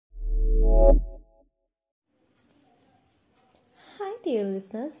dear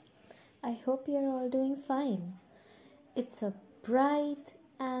listeners. I hope you're all doing fine. It's a bright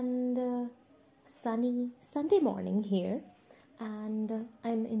and sunny Sunday morning here, and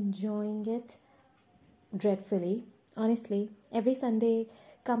I'm enjoying it dreadfully. Honestly, every Sunday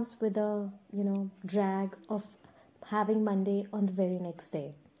comes with a drag of having Monday on the very next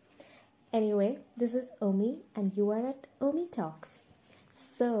day. Anyway, this is Omi, and you are at Omi Talks.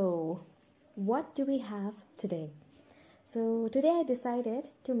 So, what do we have today? So, today I decided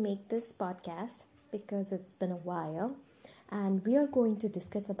to make this podcast because it's been a while, and we are going to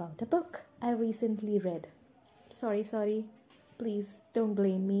discuss about a book I recently read. Sorry, please don't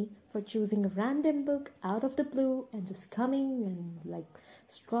blame me for choosing a random book out of the blue and just coming and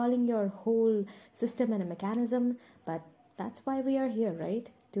scrolling your whole system and a mechanism, but that's why we are here, right?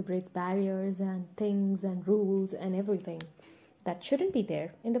 To break barriers and things and rules and everything that shouldn't be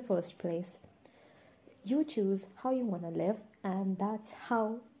there in the first place. You choose how you want to live, and that's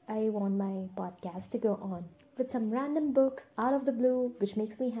how I want my podcast to go on, with some random book out of the blue which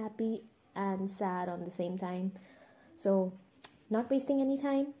makes me happy and sad on the same time. So, not wasting any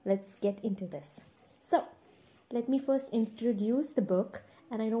time, let's get into this. So, let me first introduce the book,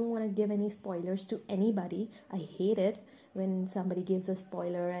 and I don't want to give any spoilers to anybody. I hate it when somebody gives a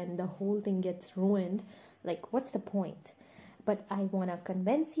spoiler and the whole thing gets ruined. Like, what's the point? But I want to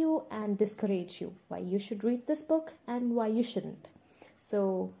convince you and discourage you why you should read this book and why you shouldn't.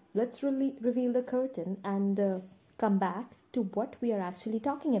 So let's really reveal the curtain and come back to what we are actually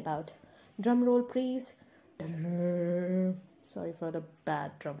talking about. Drum roll, please. Sorry for the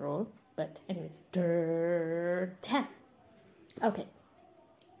bad drum roll, but anyways. 10. Okay,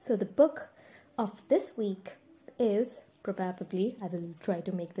 so the book of this week is probably, I will try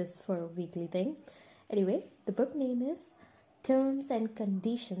to make this for a weekly thing. Anyway, the book name is Terms and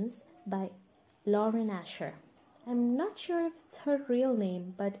Conditions by Lauren Asher. I'm not sure if it's her real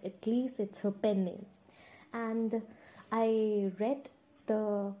name, but at least it's her pen name. And I read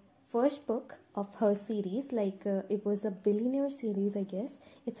the first book of her series, it was a billionaire series, I guess.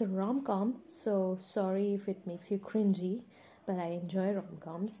 It's a rom-com, so sorry if it makes you cringy, but I enjoy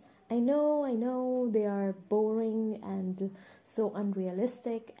rom-coms. I know, they are boring and so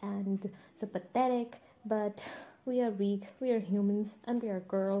unrealistic and so pathetic, but we are weak, we are humans, and we are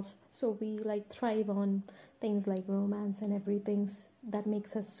girls, so we thrive on things like romance and everything that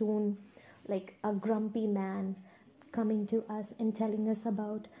makes us soon like a grumpy man coming to us and telling us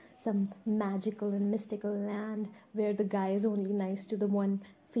about some magical and mystical land where the guy is only nice to the one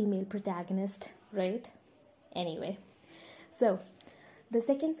female protagonist, right? Anyway, so the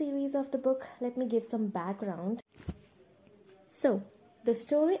second series of the book, let me give some background. So, the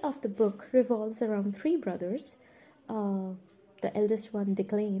story of the book revolves around three brothers. The eldest one,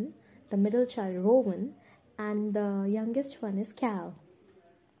 Declan, the middle child, Rowan, and the youngest one is Cal.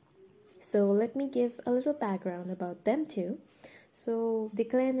 So, let me give a little background about them too. So,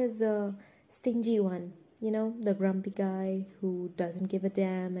 Declan is a stingy one, the grumpy guy who doesn't give a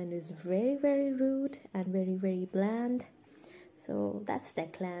damn and is very, very rude and very, very bland. So that's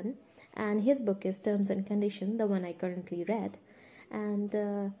Declan, and his book is Terms and Conditions, the one I currently read. And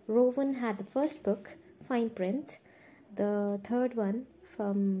Rowan had the first book, Fine Print. The third one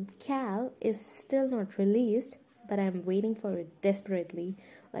from Cal is still not released, but I'm waiting for it desperately.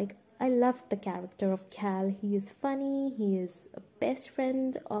 I loved the character of Cal. He is funny. He is a best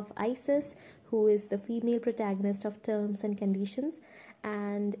friend of Isis, who is the female protagonist of Terms and Conditions,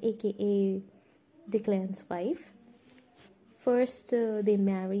 and aka Declan's wife. First, they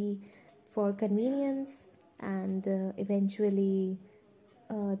marry for convenience, and eventually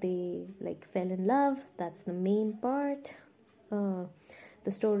they fell in love. That's the main part.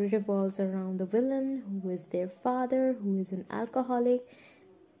 The story revolves around the villain, who is their father, who is an alcoholic.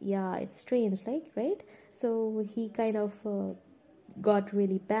 Yeah, it's strange, right? So he kind of got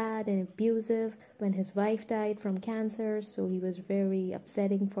really bad and abusive when his wife died from cancer, so he was very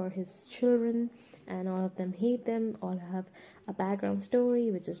upsetting for his children, and all of them hate them. All have a background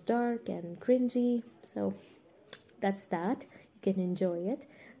story which is dark and cringy. So that's that. You can enjoy it.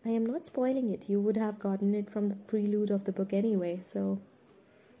 I am not spoiling it. You would have gotten it from the prelude of the book anyway, so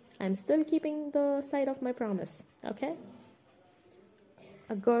I'm still keeping the side of my promise, okay?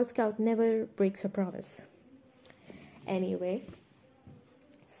 A Girl Scout never breaks her promise. Anyway,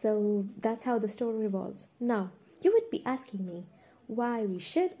 so that's how the story revolves. Now, you would be asking me why we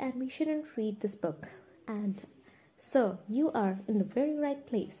should and we shouldn't read this book. And so, you are in the very right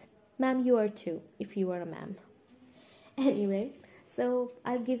place. Ma'am, you are too, if you are a ma'am. Anyway, so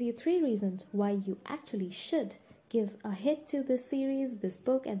I'll give you 3 reasons why you actually should give a hit to this series, this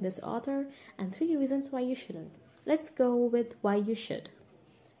book, and this author, and 3 reasons why you shouldn't. let's go with why you should.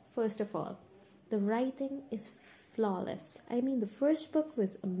 First of all, the writing is flawless. I mean, the first book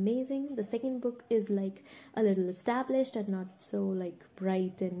was amazing. The second book is like a little established and not so like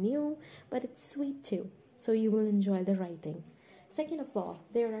bright and new, but it's sweet too. So you will enjoy the writing. Second of all,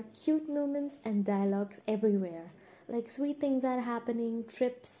 there are cute moments and dialogues everywhere. Like sweet things are happening,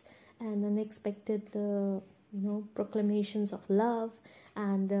 trips and unexpected, proclamations of love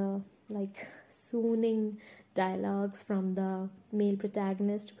and like swooning dialogues from the male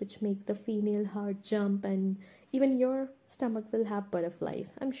protagonist, which make the female heart jump, and even your stomach will have butterflies.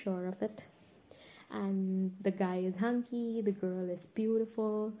 I'm sure of it. And the guy is hunky, the girl is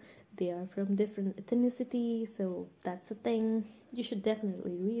beautiful, they are from different ethnicity, so that's a thing. You should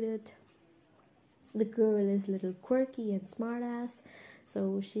definitely read it. The girl is a little quirky and smartass,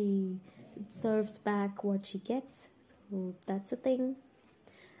 so she serves back what she gets, so that's a thing.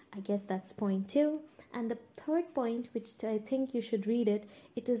 I guess that's point two. And the third point, which I think you should read it,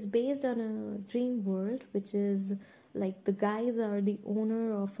 it is based on a dream world, which is like the guys are the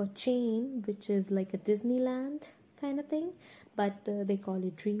owner of a chain, which is like a Disneyland kind of thing, but they call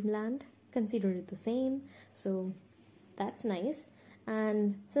it Dreamland. Consider it the same, so that's nice.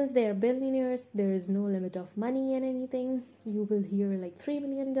 And since they are billionaires, there is no limit of money and anything. You will hear like $3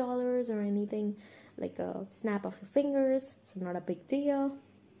 million or anything, like a snap of your fingers, so not a big deal.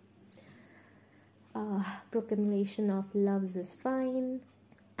 Proclamation of loves is fine.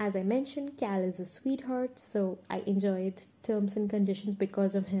 As I mentioned, Cal is a sweetheart, so I enjoyed terms and conditions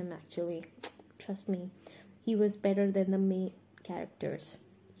because of him. Actually, trust me, he was better than the main characters.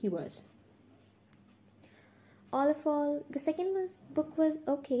 He was. All of all, the book was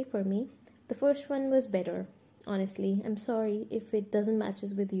okay for me. The first one was better. Honestly, I'm sorry if it doesn't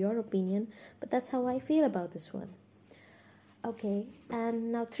matches with your opinion, but that's how I feel about this one. Okay,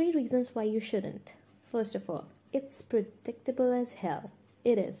 and now 3 reasons why you shouldn't. First of all, it's predictable as hell.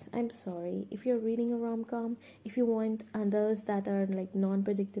 It is. I'm sorry. If you're reading a rom-com, if you want others that are like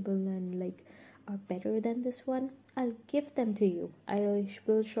non-predictable and like are better than this one, I'll give them to you. I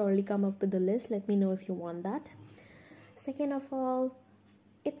will surely come up with the list. Let me know if you want that. Second of all,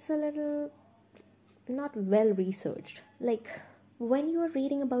 it's a little not well researched. Like when you are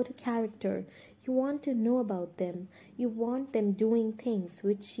reading about a character, you want to know about them. You want them doing things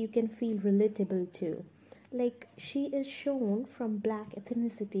which you can feel relatable to. Like she is shown from black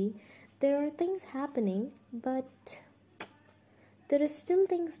ethnicity. There are things happening, but there is still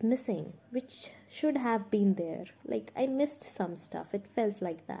things missing which should have been there. Like I missed some stuff. It felt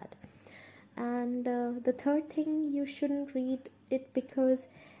like that. And the third thing, you shouldn't read it because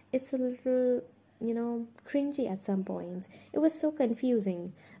it's a little cringy at some points. It was so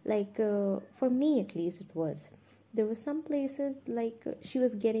confusing, like for me at least it was. There were some places like she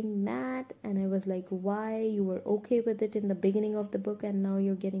was getting mad and I was like, why? You were okay with it in the beginning of the book and now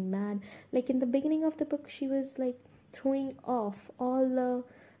you're getting mad. Like in the beginning of the book she was like throwing off all the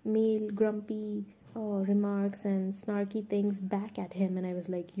male grumpy remarks and snarky things back at him, and I was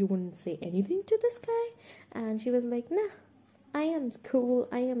like, you wouldn't say anything to this guy? And she was like, nah, I am cool,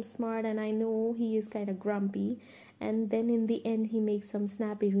 I am smart, and I know he is kind of grumpy. And then in the end he makes some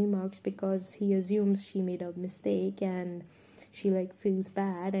snappy remarks because he assumes she made a mistake and she like feels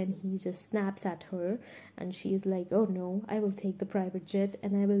bad, and he just snaps at her and she's like, oh no, I will take the private jet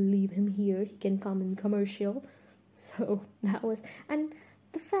and I will leave him here, he can come in commercial. So that was, and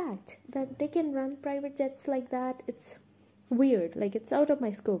the fact that they can run private jets like that, it's weird. Like it's out of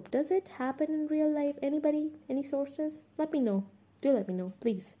my scope. Does it happen in real life? Anybody? Any sources? Let me know. Do let me know,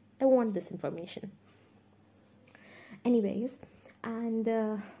 please. I want this information. Anyways, and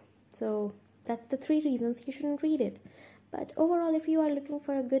so that's the 3 reasons you shouldn't read it. But overall, if you are looking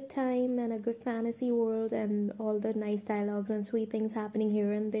for a good time and a good fantasy world and all the nice dialogues and sweet things happening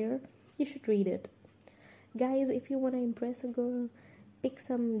here and there, you should read it. Guys, if you want to impress a girl, pick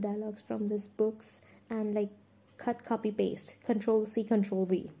some dialogues from these books and like cut, copy, paste, Control C, Control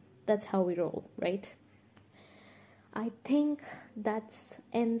V. That's how we roll, right? I think that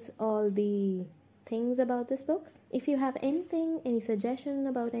ends all the things about this book. If you have anything, any suggestion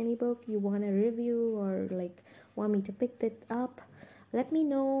about any book you want to review or like want me to pick that up, let me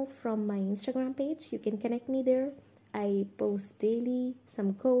know from my Instagram page. You can connect me there. I post daily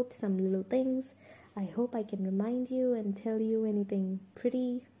some quotes, some little things. I hope I can remind you and tell you anything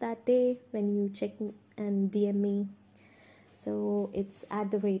pretty that day when you check and DM me. So it's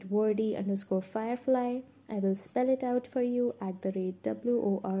 @wordy_firefly. I will spell it out for you,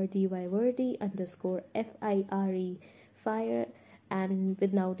 @WORDY_FIRE, fire, and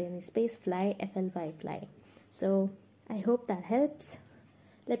without any space, fly, FLY, fly. So I hope that helps.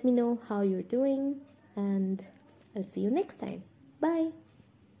 Let me know how you're doing, and I'll see you next time. Bye.